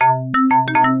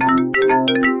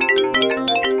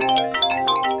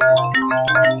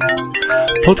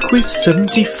PodQuiz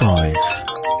 75.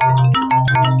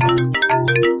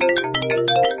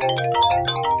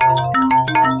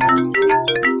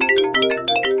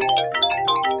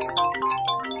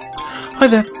 Hi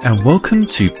there, and welcome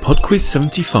to PodQuiz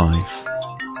 75.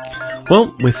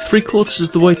 Well, we're 3/4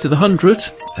 of the way to the 100,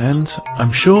 and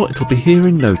I'm sure it'll be here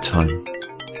in no time.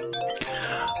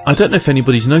 I don't know if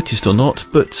anybody's noticed or not,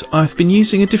 but I've been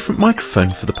using a different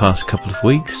microphone for the past couple of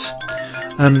weeks.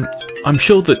 I'm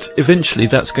sure that eventually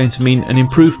that's going to mean an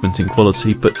improvement in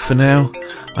quality, but for now,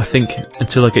 I think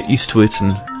until I get used to it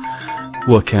and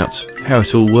work out how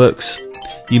it all works,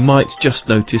 you might just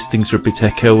notice things are a bit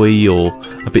echoey or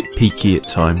a bit peaky at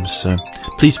times, so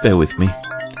please bear with me.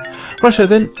 Righto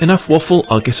then, enough waffle,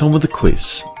 I'll get on with the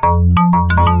quiz.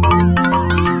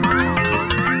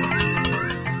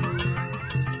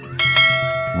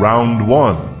 Round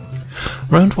 1.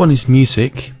 Round 1 is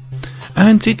music,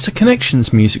 and it's a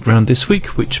connections music round this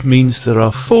week, which means there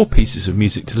are 4 pieces of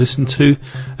music to listen to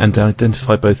and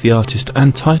identify both the artist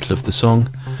and title of the song,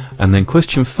 and then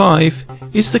question 5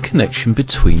 is the connection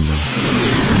between them.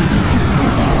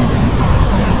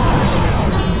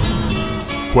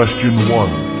 Question 1.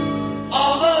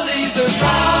 All the leaves are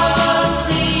brown,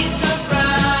 and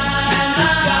the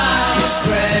sky is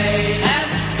grey, I've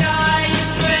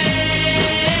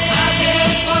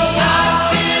been for a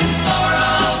walk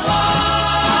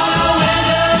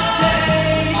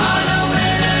on a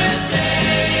winter's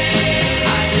day,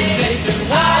 I'd be safe and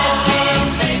warm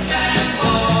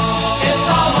if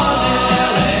I was in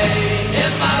LA,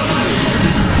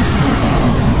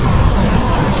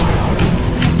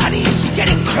 It's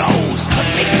getting close to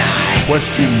midnight.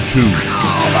 Question 2.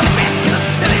 All the bets are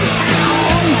still in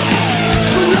town.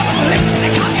 True love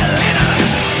lipstick on your linen.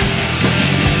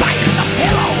 Bite the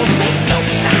pillow, make no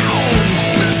sound.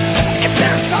 If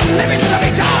there's some living to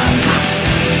be done,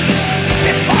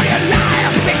 before your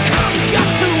life becomes your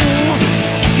tomb,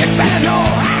 you'd better know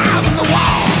I'm the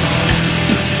one.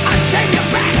 Unchain your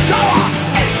back door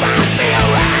and find me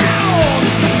around.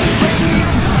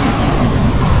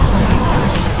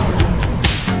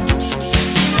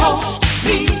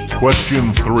 Question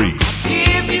 3.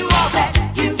 give you all that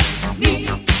you need.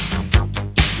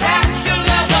 Wrap your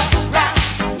love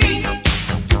around me.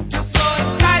 You're so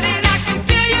excited, I can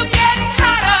feel you getting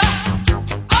hotter.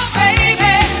 Oh baby,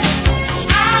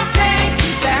 I'll take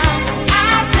you down.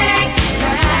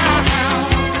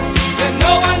 That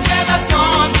no one's ever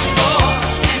gone before.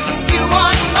 And if you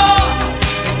want more,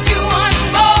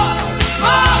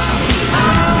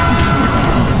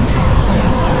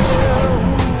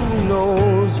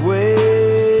 Knows where.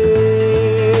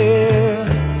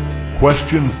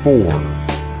 Question 4.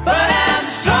 but I'm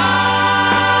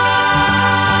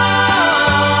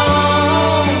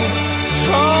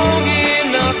strong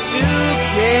enough to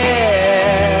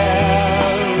carry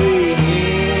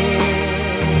him.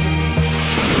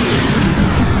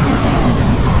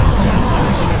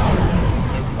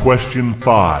 Question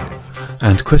 5.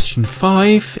 And question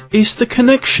 5 is the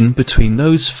connection between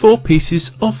those 4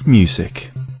 pieces of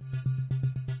music.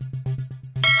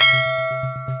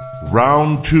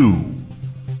 Round 2.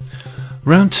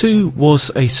 Round 2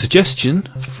 was a suggestion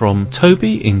from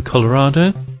Toby in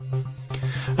Colorado,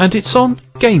 and it's on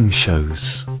game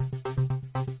shows.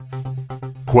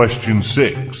 Question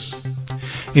 6.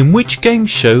 In which game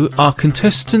show are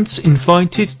contestants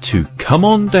invited to come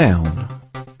on down?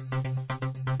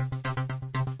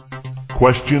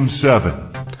 Question 7.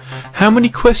 How many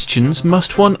questions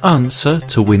must one answer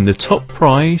to win the top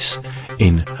prize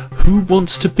in Who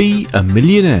Wants to Be a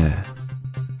Millionaire?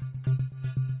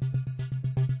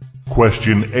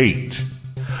 Question 8.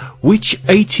 Which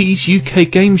 80s UK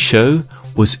game show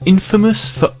was infamous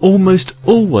for almost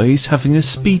always having a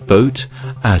speedboat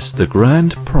as the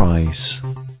grand prize?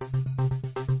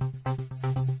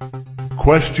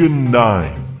 Question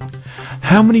 9.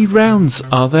 How many rounds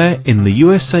are there in the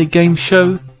USA game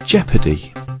show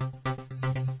Jeopardy?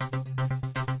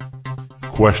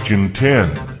 Question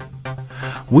 10.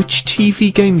 Which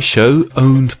TV game show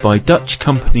owned by Dutch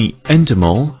company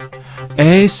Endemol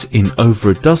airs in over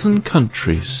a dozen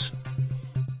countries?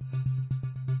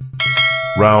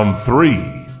 Round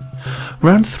 3.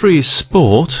 Round 3 is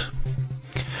sport,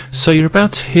 so you're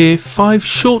about to hear 5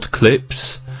 short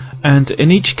clips, and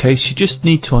in each case you just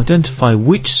need to identify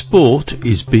which sport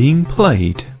is being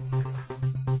played.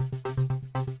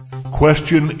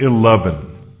 Question 11.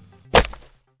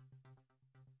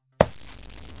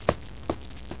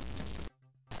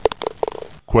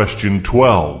 Question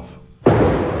 12.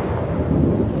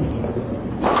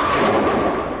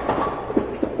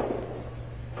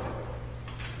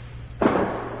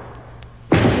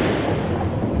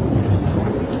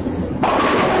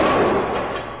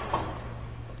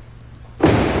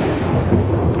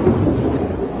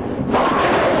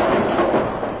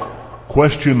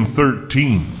 Question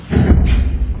 13.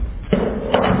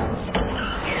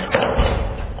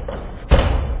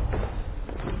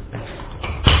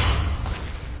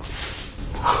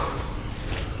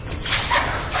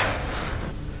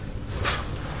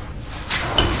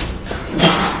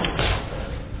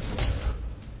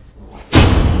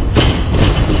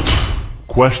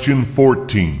 Question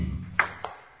 14.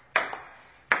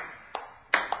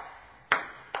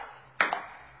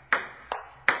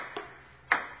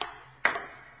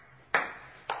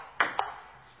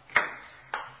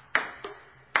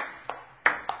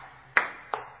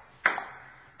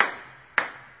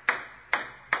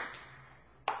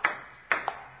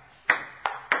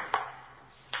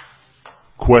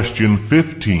 Question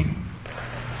 15.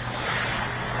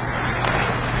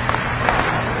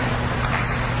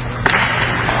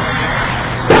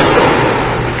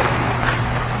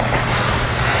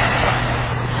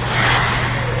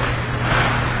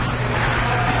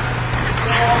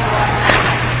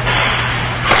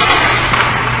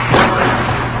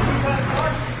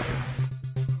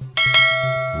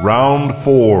 Round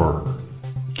 4.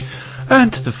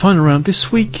 And the final round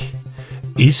this week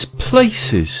is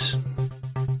places.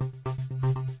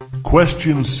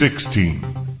 Question 16.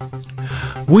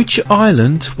 Which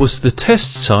island was the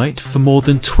test site for more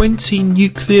than 20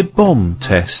 nuclear bomb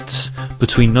tests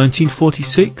between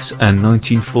 1946 and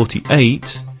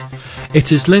 1948? It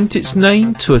has lent its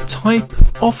name to a type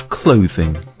of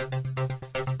clothing.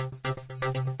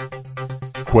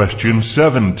 Question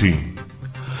 17.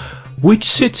 Which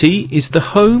city is the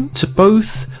home to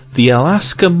both the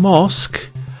Alaska Mosque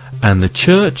and the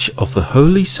Church of the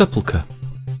Holy Sepulchre?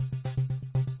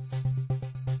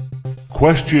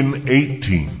 Question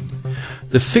 18.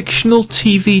 The fictional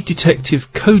TV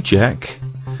detective Kojak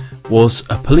was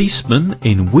a policeman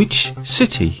in which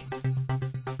city?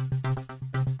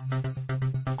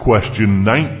 Question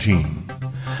 19.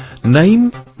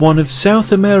 Name one of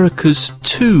South America's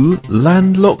 2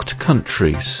 landlocked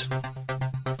countries.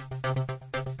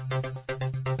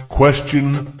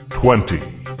 Question 20.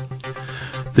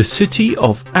 The city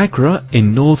of Agra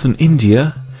in northern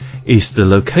India is the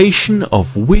location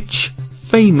of which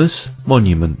famous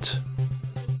monument?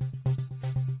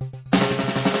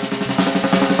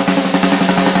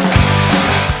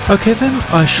 Okay then,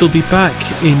 I shall be back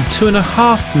in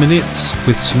 2.5 minutes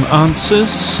with some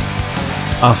answers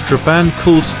after a band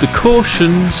called The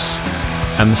Cautions,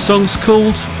 and the song's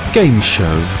called Game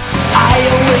Show. I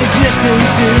always listen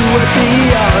to what the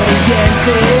audience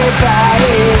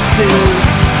advises.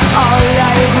 All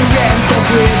I ever end up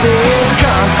with is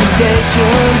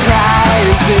consolation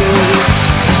prizes.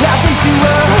 I've been to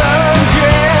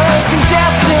 100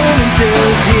 contestant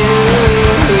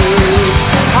interviews.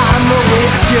 I'm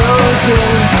always chosen,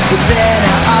 but then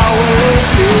I always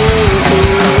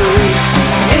lose.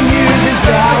 In you there's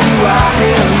value, I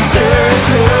am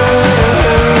certain.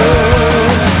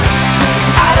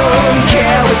 I don't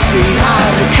care what's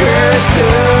behind the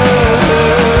curtain.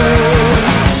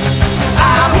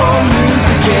 I won't lose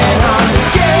again on this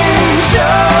game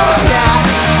show. Not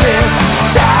this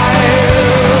time.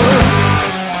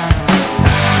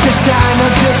 This time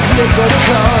I'll just flip a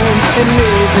coin and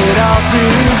leave it all to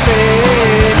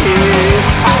fate.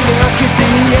 I look at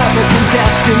the other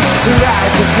contestants, their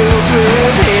eyes are filled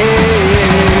with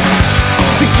hate.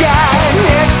 The guy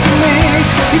next to me,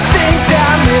 he thinks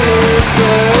I'm really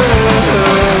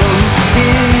dumb.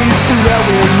 He's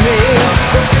throwing me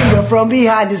a finger from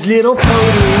behind his little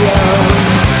podium.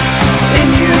 In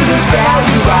you there's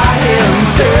value, I am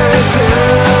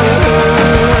certain.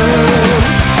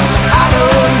 I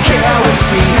don't care what's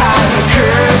behind the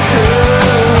curtain.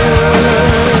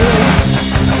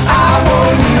 I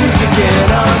won't lose again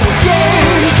on this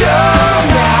game show.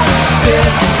 Not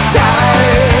this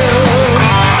time.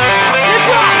 Let's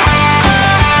rock!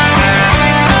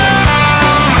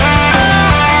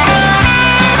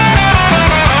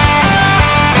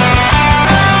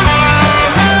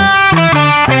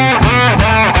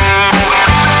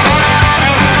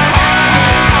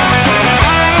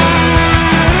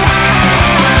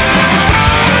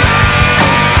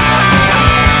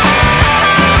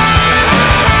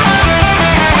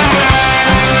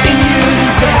 In you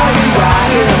there's value, I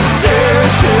am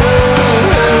certain.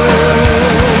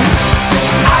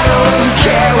 I don't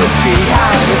care what's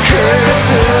behind the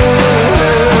curtain.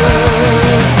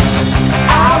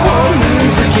 I won't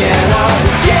lose again on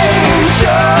this game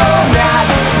show. Not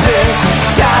this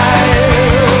time.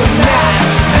 Not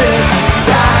this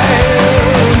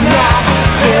time. Not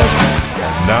this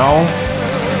time. Now,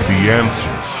 the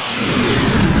answer.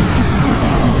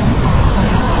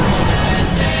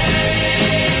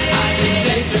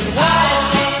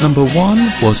 Number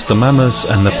 1 was the Mamas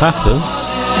and the Papas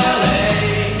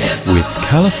with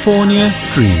California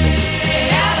Dreaming.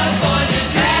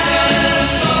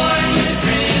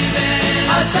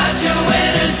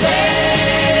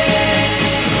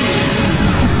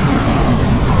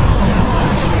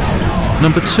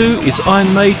 Number 2 is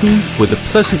Iron Maiden with a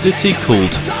pleasant ditty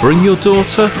called Bring Your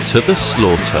Daughter to the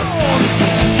Slaughter.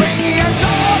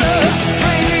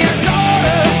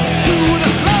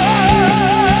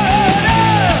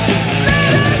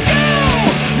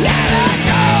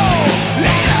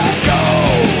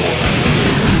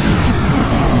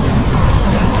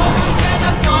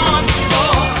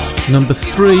 Number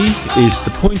 3 is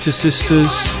the Pointer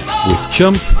Sisters with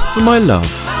Jump for My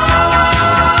Love.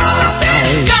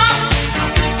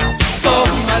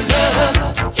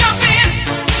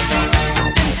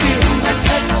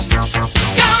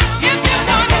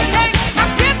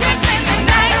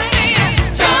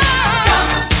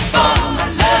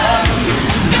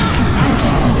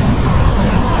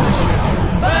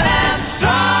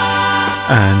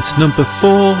 And number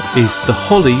 4 is the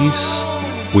Hollies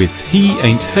with He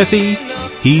Ain't Heavy,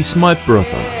 He's My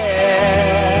Brother.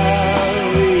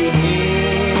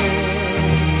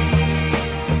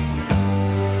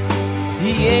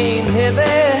 He ain't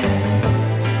heavy,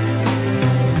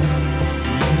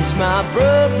 he's my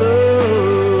brother.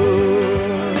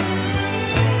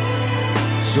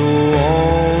 So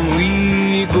on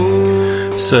we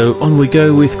go. So on we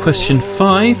go with question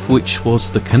 5, which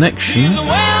was the connection.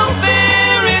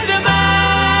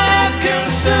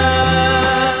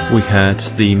 We had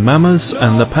the Mamas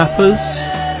and the Papas,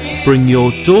 Bring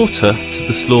Your Daughter to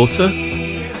the Slaughter,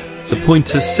 the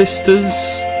Pointer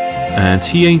Sisters, and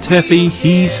He Ain't Heavy,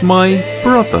 He's My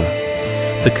Brother.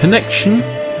 The connection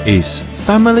is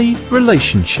family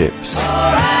relationships.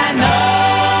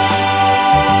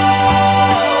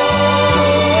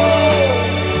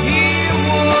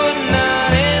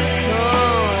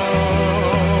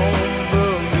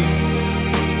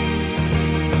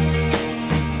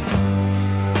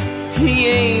 He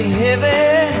ain't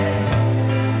heavy,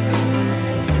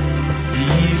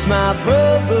 he's my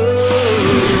brother.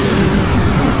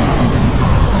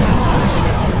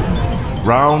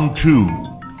 Round 2.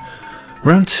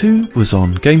 Round 2 was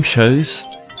on game shows,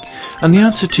 and the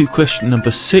answer to question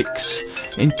number 6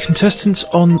 in contestants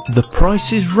on The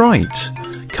Price is Right.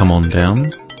 Come on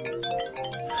down.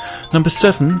 Number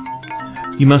 7,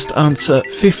 you must answer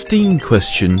 15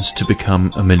 questions to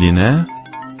become a millionaire.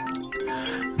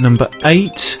 Number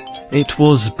 8, it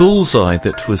was Bullseye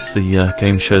that was the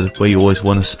game show where you always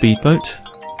won a speedboat.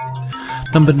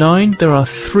 Number 9, there are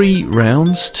 3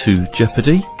 rounds to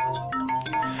Jeopardy.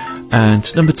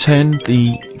 And number 10,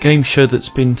 the game show that's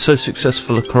been so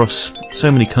successful across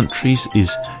so many countries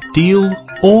is Deal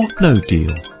or No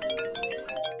Deal.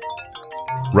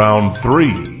 Round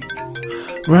 3.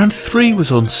 Round 3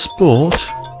 was on sport,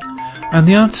 and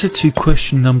the answer to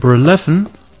question number 11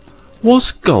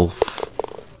 was golf.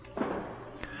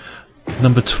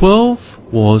 Number 12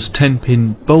 was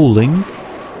 10-pin bowling.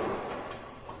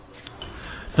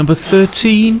 Number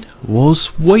 13 was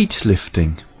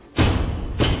weightlifting.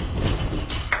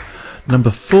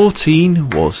 Number 14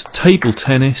 was table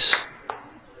tennis.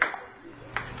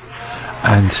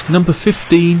 And number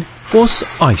 15 was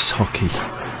ice hockey.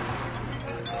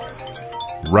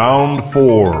 Round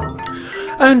 4.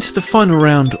 And the final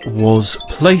round was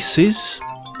places.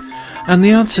 And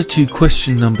the answer to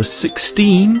question number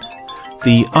 16,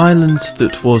 the island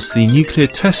that was the nuclear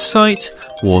test site,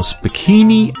 was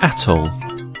Bikini Atoll.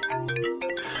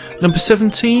 Number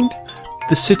 17,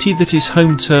 the city that is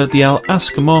home to the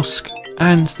Al-Aqsa Mosque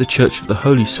and the Church of the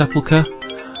Holy Sepulchre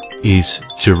is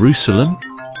Jerusalem.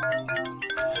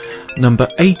 Number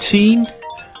 18,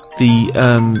 the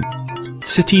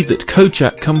city that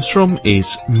Kojak comes from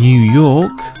is New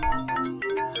York.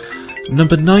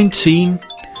 Number 19,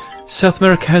 South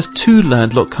America has 2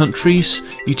 landlocked countries.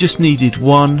 You just needed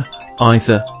one,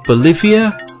 either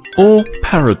Bolivia or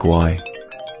Paraguay.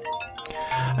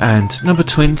 And number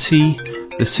 20,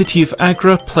 the city of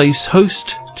Agra plays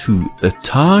host to the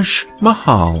Taj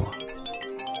Mahal.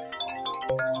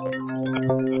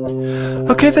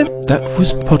 Okay then, that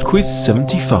was PodQuiz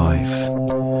 75.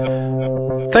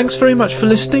 Thanks very much for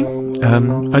listening.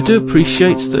 I do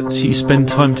appreciate that you spend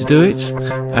time to do it,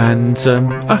 and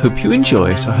I hope you enjoy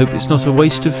it. I hope it's not a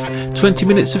waste of 20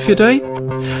 minutes of your day.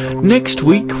 Next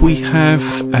week we have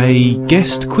a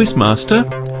guest quizmaster.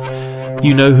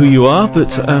 You know who you are,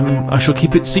 but I shall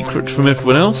keep it secret from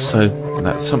everyone else, so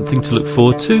that's something to look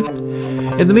forward to.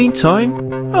 In the meantime,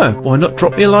 why not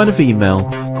drop me a line of email,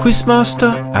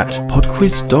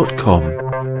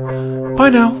 quizmaster@podquiz.com.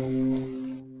 Bye now.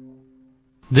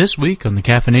 This week on the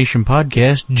Caffeination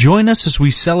Podcast, join us as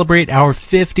we celebrate our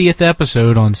 50th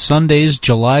episode on Sunday's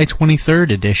July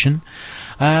 23rd edition.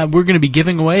 We're going to be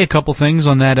giving away a couple things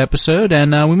on that episode,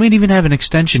 and we might even have an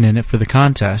extension in it for the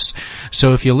contest.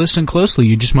 So if you listen closely,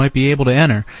 you just might be able to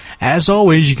enter. As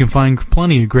always, you can find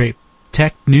plenty of great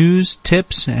tech news,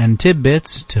 tips, and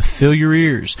tidbits to fill your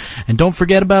ears. And don't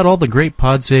forget about all the great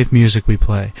PodSafe music we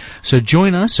play. So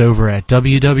join us over at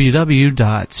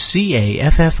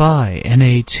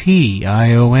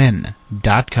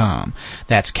www.caffeination.com.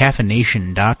 That's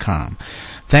caffeination.com.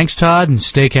 Thanks, Todd, and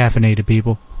stay caffeinated,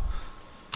 people.